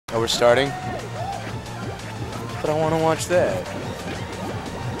Oh, we're starting? But I want to watch that.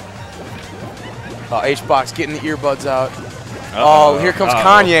 Oh, H-Box getting the earbuds out. Oh, here comes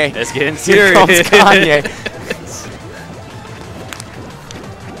Kanye. It's getting serious. Here comes Kanye.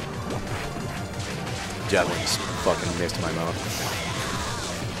 Javelins fucking missed my mouth.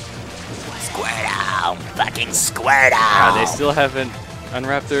 Squirtle! Fucking Squirtle! They still haven't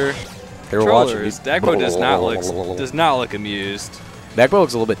unwrapped their They were controllers. watching. Dakpo does not look amused. Dakpo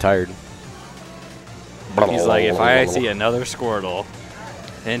looks a little bit tired. He's like, if I see another Squirtle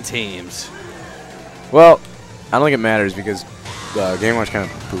in teams. Well, I don't think it matters because Game Watch kind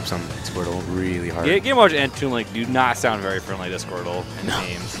of poops on Squirtle really hard. Game Watch and Toon Link do not sound very friendly to Squirtle in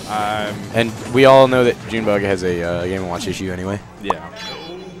teams. And we all know that Junebug has a Game Watch issue anyway. Yeah.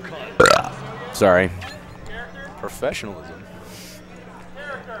 Sorry. Professionalism.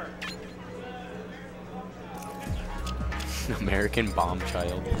 American bomb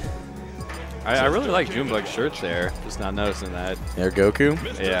child. I really like Junebug's shirt there. Just not noticing that. Air Goku?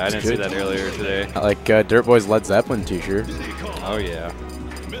 Yeah, I didn't see that earlier today. I like Dirtboy's Led Zeppelin t-shirt. Oh, yeah.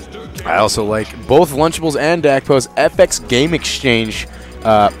 I also like both Lunchables and Dakpo's FX Game Exchange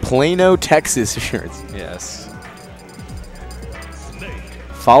Plano, Texas shirts. Yes.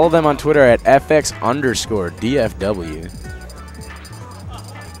 Follow them on Twitter at FX_DFW.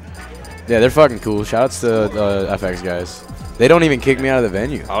 Yeah, they're fucking cool. Shoutouts to the FX guys. They don't even kick me out of the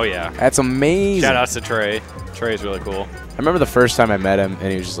venue. Oh, yeah. That's amazing. Shoutouts to Trey. Trey's really cool. I remember the first time I met him,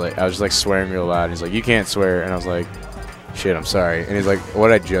 and he was just like, I was just like swearing real loud. He's like, "You can't swear," and I was like, "Shit, I'm sorry." And he's like, "What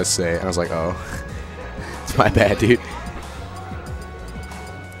did I just say?" And I was like, "Oh, it's my bad, dude."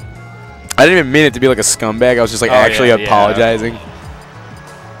 I didn't even mean it to be like a scumbag. I was just like actually apologizing.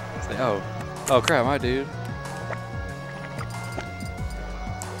 Like, oh crap, my dude.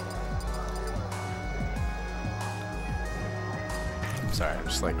 Sorry, I'm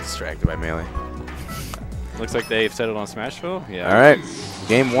just like distracted by Melee. Looks like they've settled on Smashville. Yeah. All right,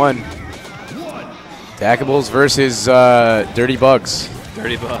 game one. Dakkables versus Dirty Bugs.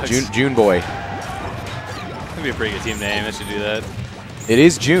 Dirty Bugs. Juneboy. That'd be a pretty good team name. It should do that. It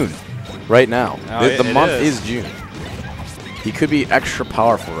is June, right now. Oh, the month is June. He could be extra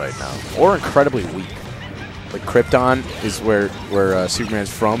powerful right now, or incredibly weak. Like Krypton is where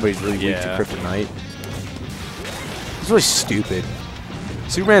Superman's from, but he's really weak to Kryptonite. He's really stupid.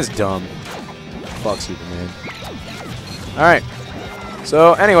 Superman's dumb. Fuck Superman. Alright.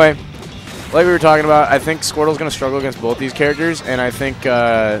 So, anyway, like we were talking about, I think Squirtle's going to struggle against both these characters, and I think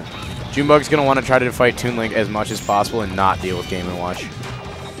Junebug's going to want to try to fight Toon Link as much as possible and not deal with Game & Watch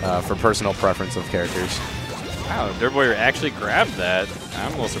for personal preference of characters. Wow, Dirtboy actually grabbed that. I'm a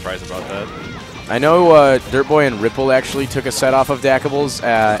little surprised about that. I know Dirtboy and Ripple actually took a set off of Dakkables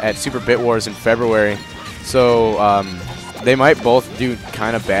at Super Bit Wars in February, so they might both do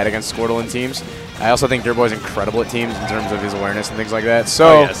kind of bad against Squirtle in teams. I also think Dirtboy's incredible at teams in terms of his awareness and things like that.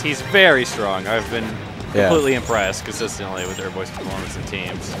 So yes, he's very strong. I've been completely impressed consistently with Dirtboy's performance in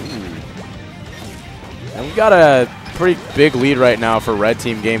teams. And we've got a pretty big lead right now for Red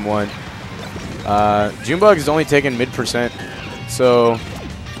Team Game 1. Junebug is only taking mid%, so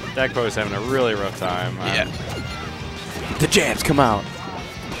Dakpo's having a really rough time. The jabs come out.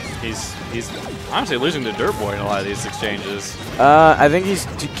 He's honestly losing to Dirtboy in a lot of these exchanges. I think he's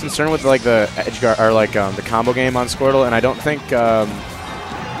concerned with like the edge guard or like the combo game on Squirtle, and I don't think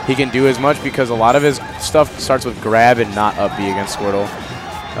he can do as much because a lot of his stuff starts with grab and not up B against Squirtle.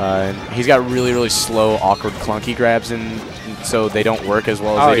 And he's got really, really slow, awkward, clunky grabs, and so they don't work as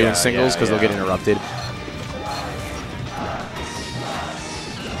well as they do in singles because they'll get interrupted.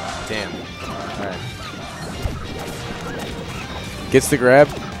 Damn. All right. Gets the grab.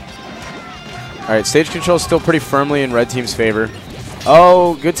 All right, stage control is still pretty firmly in Red Team's favor.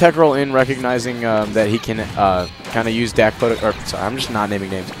 Oh, good tech roll in, recognizing that he can kind of use Dakpo. Sorry, I'm just not naming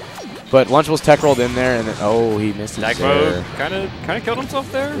names. But Lunchables tech rolled in there, and then, oh, he missed his Dakpo kind of killed himself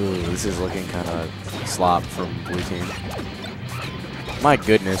there. Ooh, this is looking kind of slop from Blue Team. My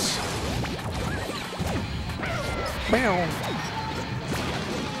goodness.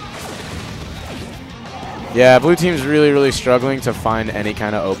 Yeah, Blue Team's really, really struggling to find any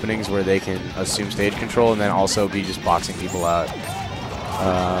kind of openings where they can assume stage control and then also be just boxing people out.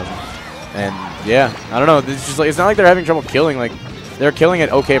 And yeah, I don't know. It's just like it's not like they're having trouble killing. Like they're killing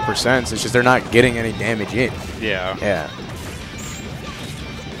at okay percents. It's just they're not getting any damage in. Yeah. Yeah.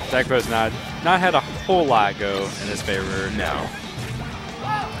 Dakpo's not had a whole lot go in his favor. No.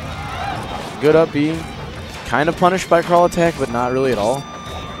 Good up B. Kind of punished by crawl attack, but not really at all.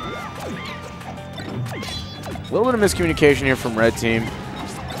 A little bit of miscommunication here from Red Team.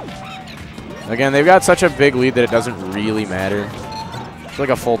 Again, they've got such a big lead that it doesn't really matter. like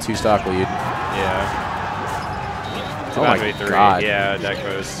a full 2-stock lead. Yeah. Oh my God. Yeah,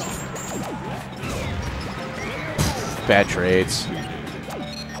 Dakpo's. Bad trades.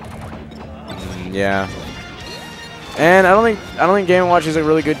 Yeah. And I don't think Game & Watch is a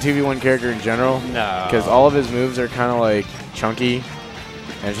really good 2v1 character in general. No. Because all of his moves are kind of like chunky,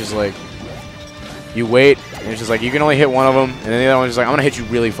 and it's just like you wait, and it's just like you can only hit one of them, and then the other one's just like I'm gonna hit you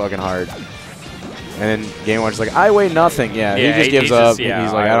really fucking hard. And then Game & Watch is like I weigh nothing. Yeah, he just gives up. Yeah,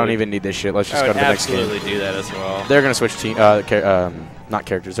 he's like I don't even need this shit. Let's just go to the next game. Absolutely do that as well. They're gonna switch team. Not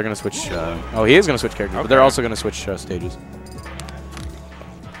characters. They're gonna switch. Oh, he is gonna switch characters, but they're also gonna switch stages.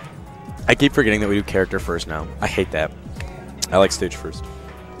 I keep forgetting that we do character first now. I hate that. I like stage first.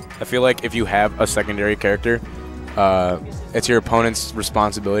 I feel like if you have a secondary character, it's your opponent's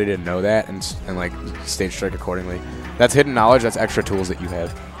responsibility to know that and like stage strike accordingly. That's hidden knowledge. That's extra tools that you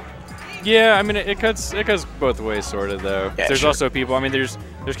have. Yeah, I mean it cuts both ways, sort of though. Yeah, there's also people. I mean, there's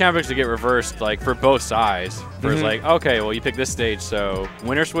comic books that get reversed like for both sides. Where it's like, okay, well you pick this stage, so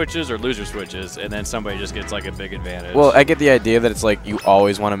winner switches or loser switches, and then somebody just gets like a big advantage. Well, I get the idea that it's like you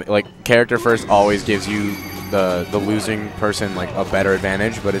always want to like character first always gives you the losing person like a better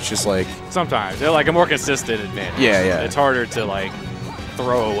advantage, but it's just like sometimes they're like a more consistent advantage. Yeah, yeah. It's harder to like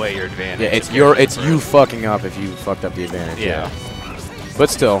throw away your advantage. Yeah, it's you fucking up if you fucked up the advantage. Yeah.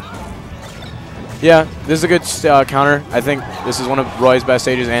 But still. Yeah, this is a good counter. I think this is one of Roy's best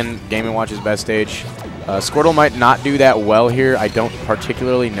stages and Game & Watch's best stage. Squirtle might not do that well here. I don't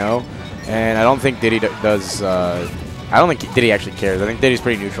particularly know. And I don't think Diddy does... I don't think Diddy actually cares. I think Diddy's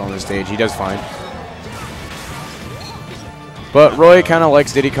pretty neutral on this stage. He does fine. But Roy kind of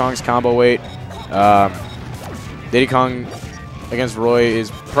likes Diddy Kong's combo weight. Diddy Kong against Roy is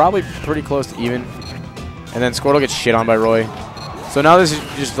probably pretty close to even. And then Squirtle gets shit on by Roy. So now this is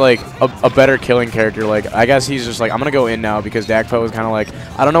just like a better killing character. Like I guess he's just like I'm gonna go in now because Dakpo is kind of like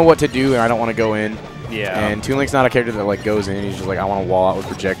I don't know what to do and I don't want to go in. Yeah. And Toon Link's not a character that like goes in. He's just like I want to wall out with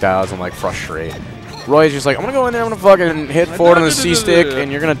projectiles and like frustrate. Roy's just like I'm gonna go in there. I'm gonna fucking hit forward on the C stick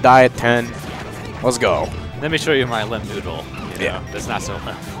and you're gonna die at 10. Let's go. Let me show you my limb noodle. Yeah. That's not so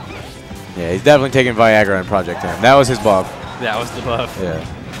limp. Yeah, he's definitely taking Viagra and Project M. That was his buff. That was the buff.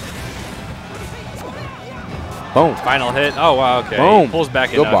 Yeah. Boom. Final hit. Oh, wow, okay. Boom. He pulls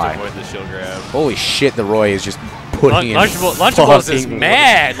back in to avoid the shield grab. Holy shit, the Roy is just putting in Lunchables is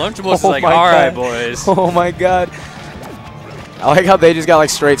mad. Lunchables is like, all right, boys. Oh, my God. I like how they just got like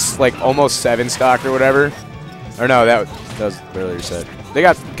straight, like almost 7-stock or whatever. Or no, that was earlier said. They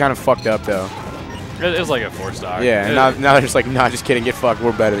got kind of fucked up, though. It was like a 4-stock. Yeah, and now they're just like, nah, just kidding. Get fucked.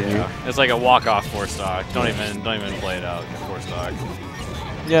 We're better than you. It's like a walk-off 4-stock. Don't even play it out. 4-stock.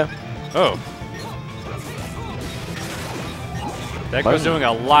 Yeah. Oh. Dakpo's doing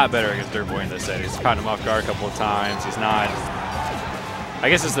a lot better against Dirtboy in this set. He's caught him off guard a couple of times. He's not... I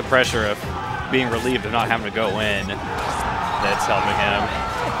guess it's the pressure of being relieved of not having to go in that's helping him.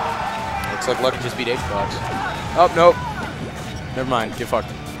 Looks like Lucky just beat H-Box. Oh, nope. Never mind. Get fucked.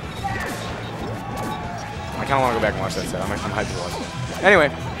 I kind of want to go back and watch that set. I'm hyped to watch it. Anyway,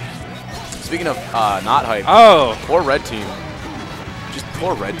 speaking of not hyped. Oh! Poor red team. Just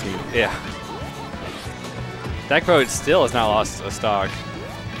poor red team. Yeah. Dakpo still has not lost a stock.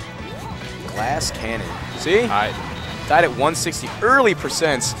 Glass cannon. See? Died at 160 early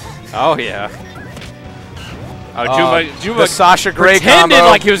percents. Oh, yeah. Oh, Junebug the Sasha Grey pretended combo.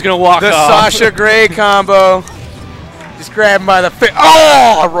 like he was going to walk off. The Sasha Grey combo. Just grab him by the face.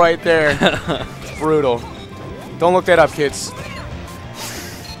 Oh, right there. Brutal. Don't look that up, kids.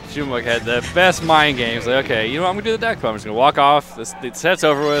 Junebug had the best mind games. Like, okay, you know what? I'm going to do the Dakpo. I'm just going to walk off. The set's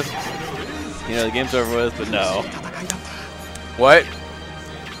over with. You know, the game's over with, but no. What?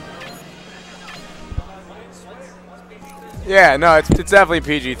 Yeah, no, it's definitely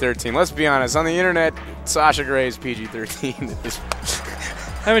PG-13. Let's be honest. On the internet, Sasha Grey is PG-13.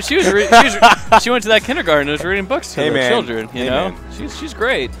 I mean, she went to that kindergarten and was reading books to the children. You know, she's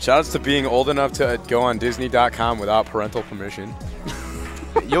great. Shoutouts to being old enough to go on Disney.com without parental permission.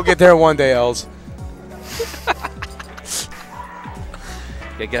 You'll get there one day, Els.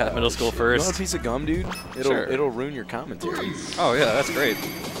 You get out of middle school first. You want a piece of gum, dude? It'll ruin your commentary. Oh yeah, that's great.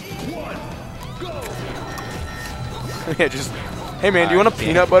 Yeah, just hey man, do you want a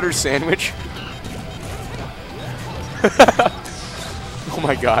peanut butter sandwich? Oh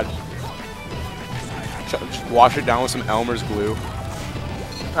my God! Just wash it down with some Elmer's glue.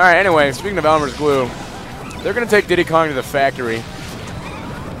 All right. Anyway, speaking of Elmer's glue, they're gonna take Diddy Kong to the factory.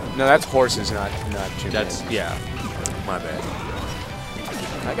 No, that's horses, not Junebug. That's My bad.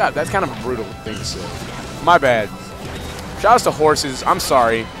 That's kind of a brutal thing to say. My bad. Shoutouts to horses. I'm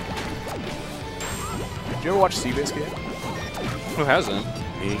sorry. Did you ever watch Seabiscuit? Who hasn't?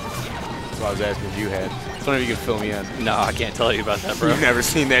 me. That's why I was asking if you had. I was wondering if you could fill me in. No, I can't tell you about that, bro. You've never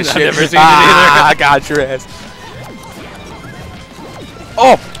seen that shit? I've never seen it either. I got your ass.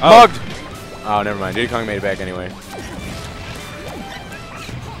 Oh, mugged. Oh, never mind. Diddy Kong made it back anyway.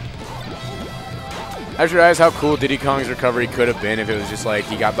 I just realized how cool Diddy Kong's recovery could have been if it was just like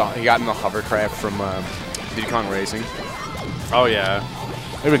he got in the hovercraft from Diddy Kong Racing. Oh yeah.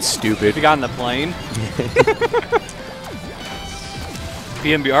 It would have been stupid. If he got in the plane.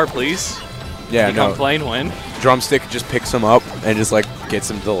 PMBR, please. Yeah, Diddy Kong plane win. Drumstick just picks him up and just like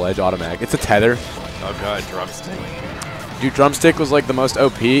gets him to the ledge automatic. It's a tether. Oh god, Drumstick. Dude, Drumstick was like the most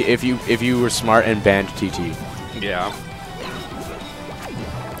OP if you were smart and banned TT. Yeah.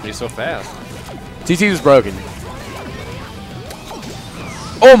 He's so fast. TT was broken.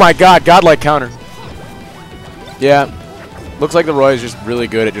 Oh my god, godlike counter. Yeah. Looks like the Roy is just really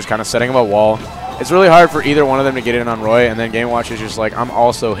good at just kind of setting up a wall. It's really hard for either one of them to get in on Roy, and then Game Watch is just like, I'm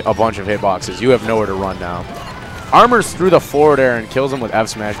also a bunch of hitboxes. You have nowhere to run now. Armors through the forward air and kills him with F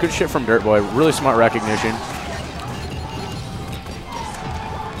smash. Good shit from Dirtboy. Really smart recognition.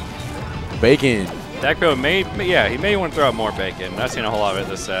 Bacon. Dakpo he may want to throw out more bacon. I've seen a whole lot of it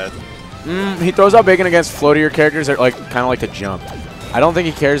this set. He throws out bacon against floatier characters that like kind of like to jump. I don't think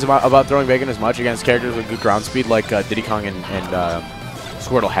he cares about throwing bacon as much against characters with good ground speed like Diddy Kong and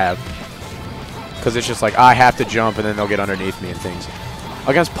Squirtle have. Because it's just like, I have to jump and then they'll get underneath me and things.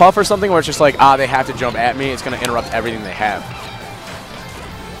 Against Puff or something where it's just like, they have to jump at me, it's going to interrupt everything they have.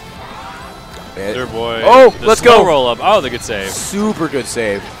 Dirtboy. Oh, let's go. Roll up. Oh, the good save. Super good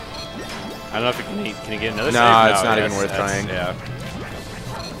save. I don't know if can he get another save? No, it's not even worth trying. Yeah.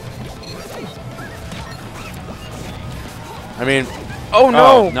 I mean, oh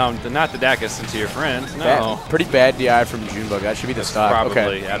no! Oh, no, not the Dacus into your friend. No. Pretty bad DI from Junebug. That should be the stock.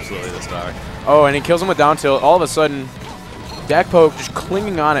 Probably, absolutely the stock. Oh, and he kills him with down tilt. All of a sudden, Dakpo just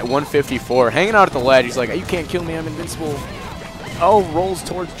clinging on at 154, hanging out at the ledge. He's like, you can't kill me, I'm invincible. Oh, rolls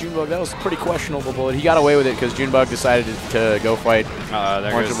towards Junebug. That was a pretty questionable bullet. He got away with it because Junebug decided to go fight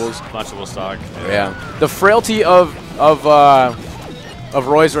Lunchables. Lunchables stock. Yeah. The frailty of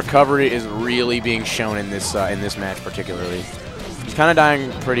Roy's recovery is really being shown in this match particularly. He's kind of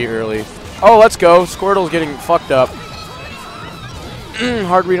dying pretty early. Oh, let's go. Squirtle's getting fucked up.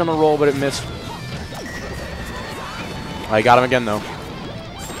 Hard read on the roll, but it missed. I got him again, though.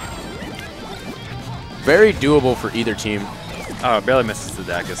 Very doable for either team. Oh, barely misses the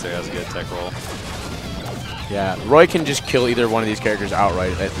Dacus there. That was a good tech roll. Yeah, Roy can just kill either one of these characters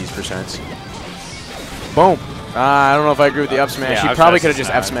outright at these percents. Boom. I don't know if I agree with the up smash. Yeah, he probably could have just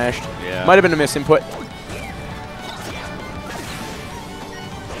F smashed. Yeah. Might have been a misinput.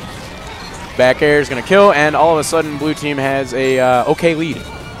 Back air is going to kill, and all of a sudden, blue team has a okay lead.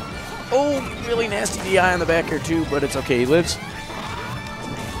 Oh, really nasty DI on the back air too, but it's okay. He lives.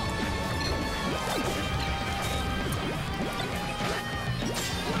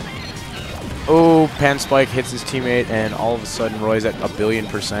 Oh, Pan Spike hits his teammate, and all of a sudden, Roy's at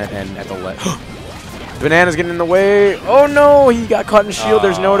 1,000,000,000% and at the left. Banana's getting in the way. Oh no, he got caught in shield.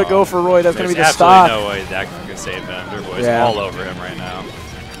 There's nowhere to go for Roy. That's going to be the stop. There's absolutely no way Dakpo can save him. Dirtboy's all over him right now.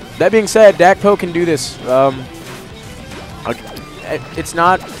 That being said, Dakpo can do this. It's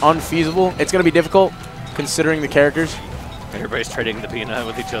not unfeasible. It's going to be difficult considering the characters. Everybody's trading the peanut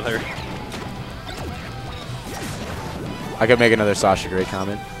with each other. I could make another Sasha Grey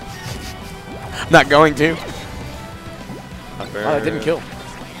comment. I'm not going to. Oh, that didn't kill.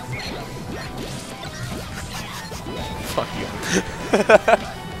 Fuck you.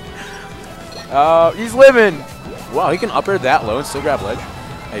 He's living. Wow, he can up air that low and still grab ledge.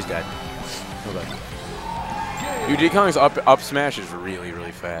 Oh, he's dead. Okay. Dude, Diddy Kong's up smash is really,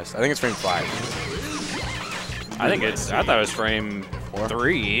 really fast. I think it's frame 5. I thought it was frame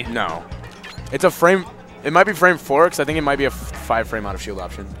 3. No. It's a frame. It might be frame 4 because I think it might be a 5 frame out of shield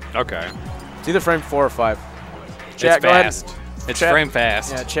option. Okay. It's either frame 4 or 5. Chat, it's fast. It's chat. Frame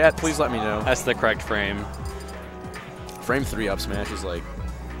fast. Yeah, chat, please let me know. That's the correct frame. Frame 3 up smash is like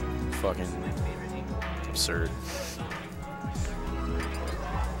fucking absurd.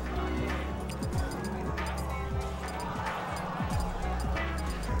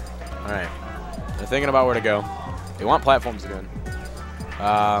 Alright. They're thinking about where to go. They want platforms again.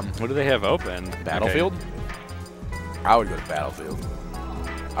 What do they have open? Battlefield? Okay. I would go to Battlefield.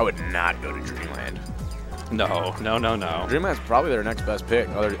 I would not go to Dreamland. No. Dreamland's probably their next best pick.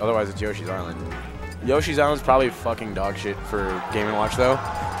 Otherwise, it's Yoshi's Island. Yoshi's Island's probably fucking dog shit for Game & Watch, though.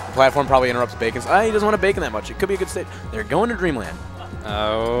 The platform probably interrupts Bacon's. He doesn't want to Bacon that much. It could be a good state. They're going to Dreamland.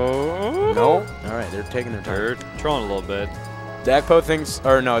 Oh. No? All right, they're taking their turn. They're trolling a little bit. Dakpo thinks,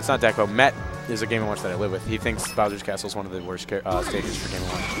 or no, it's not Dakpo. Met is a Game & Watch that I live with. He thinks Bowser's Castle is one of the worst stages for Game &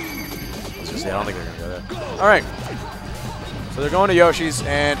 Watch. Let's just say I don't think they're going to go there. All right. So they're going to Yoshi's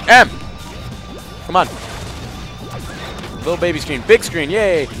and M. Come on. Little baby screen. Big screen.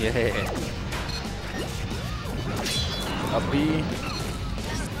 Yay. Yeah. Up B.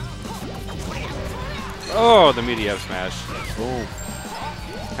 Oh, the meaty F smash. Boom.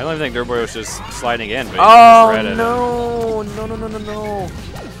 I don't even think Dirtboy was just sliding in. But Oh, no. No.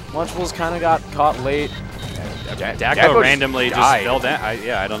 Lunchables kind of got caught late. Dakpo randomly just fell down.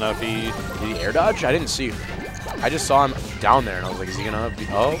 I don't know if he... Did he air dodge? I didn't see. I just saw him down there, and I was like, is he going to be...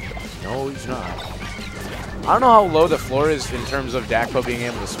 Oh, no, he's not. I don't know how low the floor is in terms of Dakpo being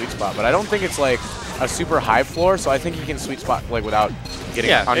able to sweet spot, but I don't think it's like a super high floor, so I think he can sweet spot like without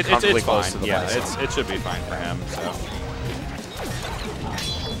getting uncomfortably it's close fine. to the Yeah, it should be fine for him. So.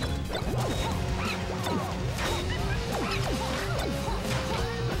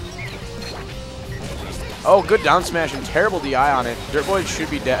 Oh, good down smash and terrible DI on it. Dirtboy should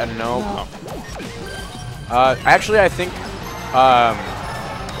be dead. No. Actually, I think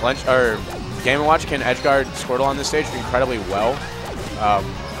Game & Watch can edgeguard Squirtle on this stage incredibly well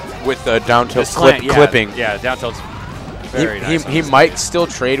with the down tilt clipping. Yeah, down tilt's very nice. He might still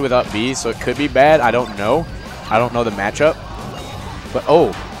trade with up B, so it could be bad. I don't know. I don't know the matchup. But,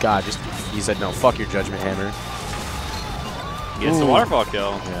 oh, God, he said no. Fuck your Judgment Hammer. Gets the waterfall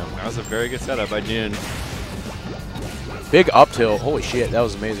kill. Yeah. That was a very good setup by June. Big up tilt. Holy shit, that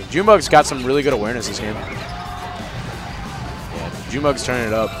was amazing. Junebug's got some really good awareness this game. Yeah, Junebug's turning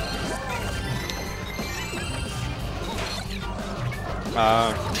it up.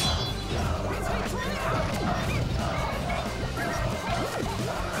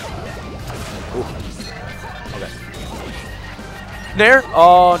 Okay. Nair?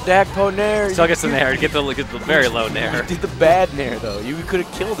 Oh, Dakpo Nair. Still gets the Nair. Get the very low Nair. You did the bad Nair, though. You could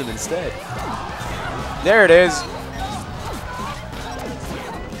have killed him instead. There it is.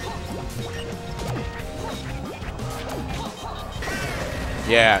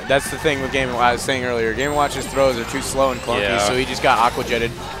 Yeah, that's the thing with Game & Watch. I was saying earlier, Game & Watch's throws are too slow and clunky, so he just got aqua jetted.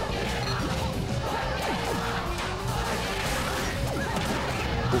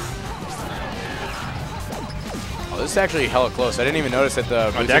 Oh, this is actually hella close. I didn't even notice that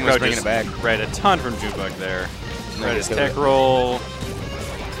the Dakpo was bringing it back. Read a ton from Junebug there. Read his tech roll.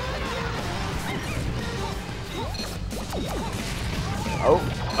 Oh!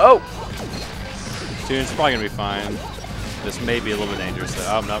 Tune's probably going to be fine. This may be a little bit dangerous.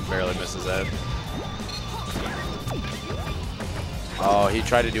 Oh, no, barely misses that. Oh, he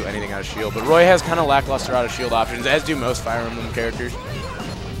tried to do anything out of shield, but Roy has kind of lackluster out of shield options, as do most Fire Emblem characters.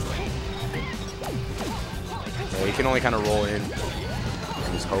 Yeah, he can only kind of roll in.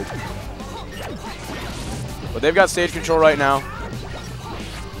 Just hope. But they've got stage control right now.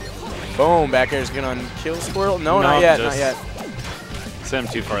 Boom, back air is going to kill Squirtle. No, not yet, not yet. Send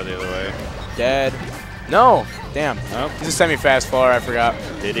him too far the other way. Dead. No! Damn. Oh. He's a semi-fast faller, I forgot.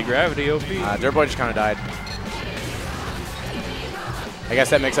 Diddy gravity OP. Dirtboy just kind of died. I guess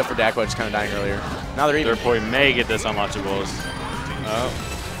that makes up for Dakpo just kind of dying earlier. Now they're even. Dirtboy may get this on Lunchables. Oh.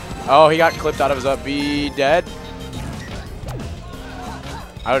 Oh, he got clipped out of his up B. Dead.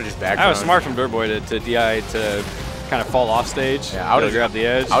 I would have just back thrown. That was smart from Dirtboy to DI to kind of fall off stage. Yeah, I would have grabbed the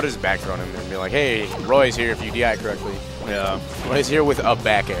edge. I would have just back thrown him and be like, hey, Roy's here if you DI correctly. Yeah. Roy's here with a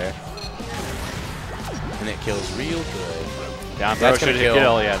back air. And it kills real good. Down throw should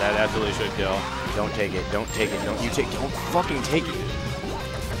kill. Yeah, that absolutely should kill. Don't take it. Don't take it. Don't fucking take it.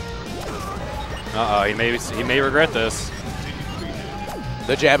 Uh-oh, he may regret this.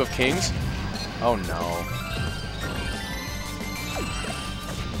 The jab of kings? Oh no.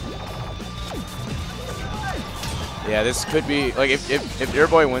 Yeah, this could be like if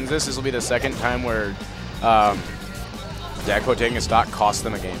Dirtboy wins this will be the second time where Dakpo taking a stock cost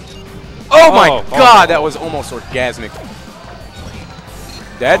them a game. Oh my god, that was almost orgasmic.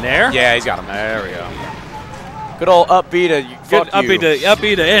 Dead? Nair? Yeah, he's got him. There we go. Good old up B to fuck you. Up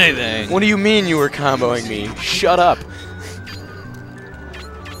B to anything. What do you mean you were comboing me? Shut up.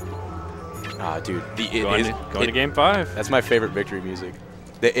 Ah, dude. Going to game 5. That's my favorite victory music.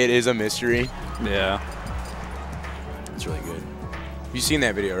 It is a mystery. Yeah. It's really good. You've seen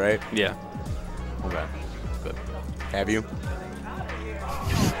that video, right? Yeah. Okay. Good. Have you?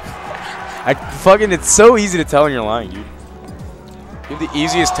 It's so easy to tell when you're lying, dude. You have the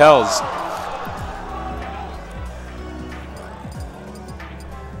easiest tells.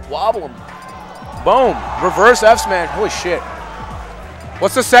 Wobble him. Boom. Reverse F smash. Holy shit.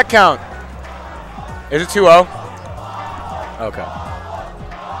 What's the set count? Is it 2-0? Okay.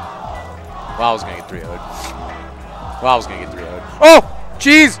 Well, I was going to get 3-0'd. Oh,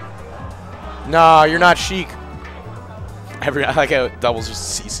 jeez. No, you're not Sheik. I like how doubles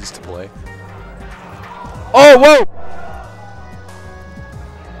just ceases to play. Oh, whoa!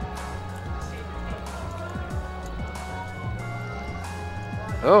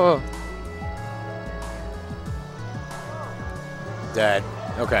 Oh. Dead.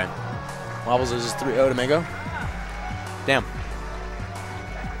 Okay. Wobbles loses 3-0 to Mango. Damn.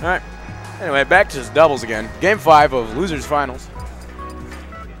 All right. Anyway, back to doubles again. Game 5 of Losers Finals.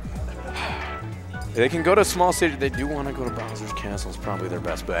 They can go to small stage. They do want to go to Bowser's Castle. Is probably their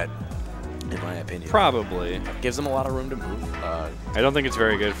best bet, in my opinion. Probably. Gives them a lot of room to move. I don't think it's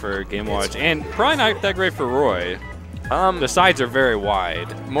very good for Game Watch, and probably not that great for Roy. The sides are very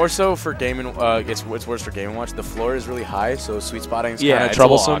wide. More so for Game and it's worse for Game & Watch. The floor is really high, so sweet spotting is kind of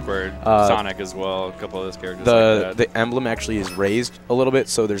troublesome. It's a little awkward. Sonic as well. A couple of those characters like that. The emblem actually is raised a little bit,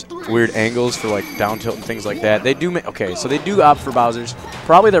 so there's weird angles for like down tilt and things like that. They do okay, so they do opt for Bowser's.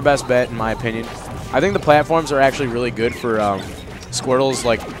 Probably their best bet in my opinion. I think the platforms are actually really good for Squirtle's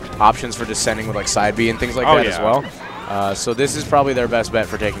like options for descending with like side B and things like that as well. So this is probably their best bet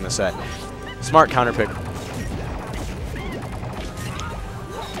for taking the set. Smart counter pick.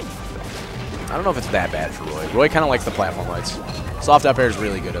 I don't know if it's that bad for Roy. Roy kind of likes the platform lights. Soft up air is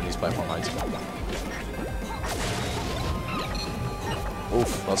really good on these platform lights.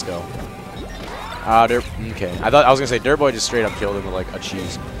 Oof, let's go. Okay. I was gonna say Dirtboy just straight up killed him with like a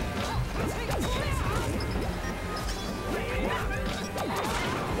cheese.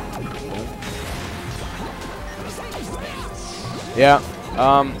 Yeah.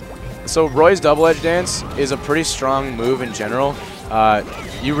 So Roy's double edge dance is a pretty strong move in general.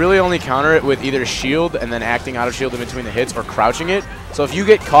 You really only counter it with either shield and then acting out of shield in between the hits or crouching it. So if you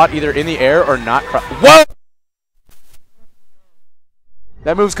get caught either in the air or not Whoa!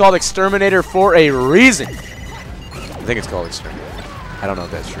 That move's called Exterminator for a reason. I think it's called Exterminator. I don't know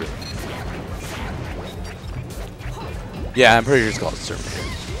if that's true. Yeah, I'm pretty sure it's called Exterminator.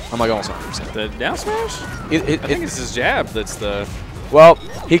 I'm like almost 100%. The down smash? I think it's his jab that's the... Well,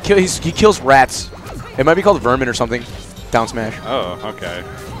 he kills rats. It might be called vermin or something. Down smash. Oh, okay.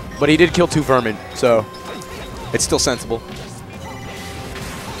 But he did kill 2 vermin, so it's still sensible.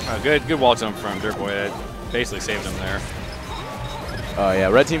 Good wall jump from Dirtboy. That basically saved him there. Oh, yeah.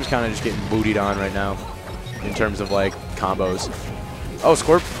 Red team's kind of just getting bootied on right now in terms of, like, combos. Oh,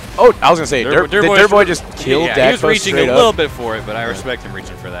 Scorp. Oh, I was going to say, Dirtboy just killed Dakpo. He was reaching a little bit for it, but I respect him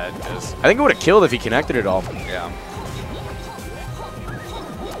reaching for that. I think it would have killed if he connected it all. Yeah.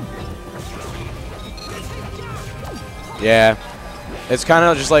 Yeah. It's kind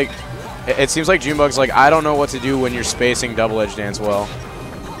of just like, it seems like Junebug's like, I don't know what to do when you're spacing double edge dance well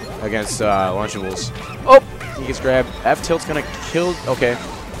against Lunchables. Oh, he gets grabbed. F tilt's going to kill. Okay.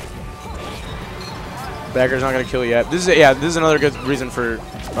 Bagger's not going to kill yet. This is another good reason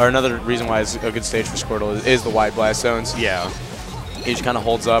another reason why it's a good stage for Squirtle is the wide blast zones. Yeah. He just kind of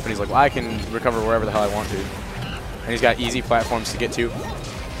holds up and he's like, well, I can recover wherever the hell I want to. And he's got easy platforms to get to.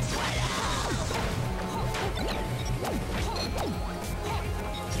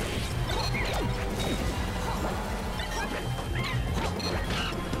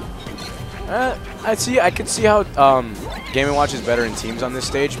 I could see how Game & Watch is better in teams on this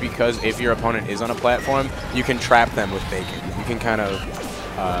stage because if your opponent is on a platform, you can trap them with bacon. You can kind of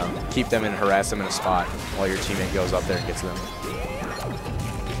keep them and harass them in a spot while your teammate goes up there and gets them.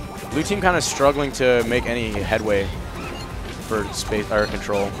 Blue team kind of struggling to make any headway for space or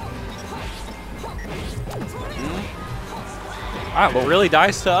control. Wow, but really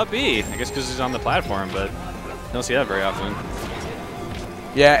dies to up B. I guess because he's on the platform, but don't see that very often.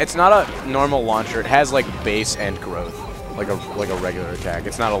 Yeah, it's not a normal launcher. It has like base and growth, like a regular attack.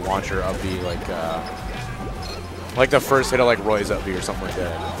 It's not a launcher up B like the first hit of like Roy's up B or something like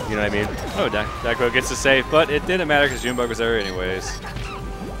that. You know what I mean? Oh, Dakpo gets the save, but it didn't matter because Junebug was there anyways.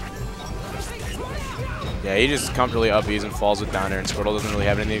 Yeah, he just comfortably up B's and falls with down air, and Squirtle doesn't really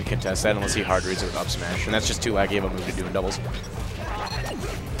have anything to contest that unless he hard reads it with up smash, and that's just too laggy of a move to do in doubles.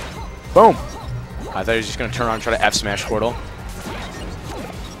 Boom! I thought he was just gonna turn around and try to F smash Squirtle.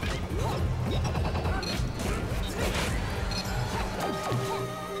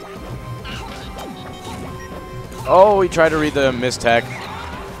 Oh, he tried to read the miss tech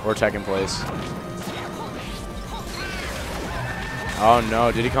or tech in place. Oh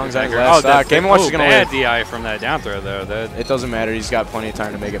no, Diddy Kong's at last stock. Game & Watch is going to win. Bad DI from that down throw though. It doesn't matter. He's got plenty of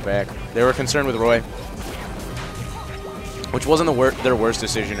time to make it back. They were concerned with Roy, which wasn't their worst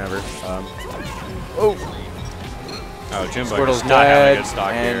decision ever. Oh, Junebug is not having a good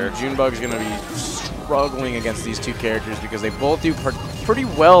stock here. And Junebug's going to be struggling against these two characters because they both do pretty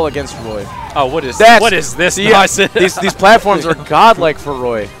well against Roy. Oh, what is this nonsense? These platforms are godlike for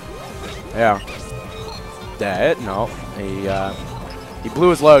Roy. Yeah. That no. He blew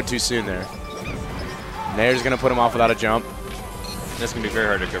his load too soon there. Nair's gonna put him off without a jump. This can be very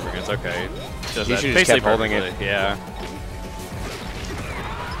hard to cover against. Okay. He should just kept holding it. Yeah.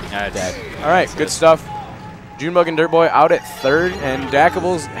 Dead. All right, good stuff. Junebug and Dirtboy out at third, and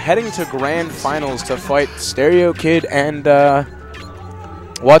Dakpo's heading to grand finals to fight Stereo Kid and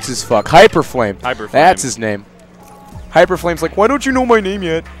what's his fuck? Hyperflame. Hyperflame. That's his name. Hyperflame's like, why don't you know my name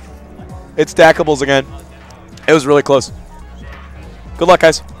yet? It's Dakpo's again. It was really close. Good luck,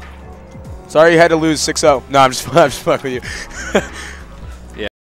 guys. Sorry you had to lose 6-0. No, I'm just fucking with you.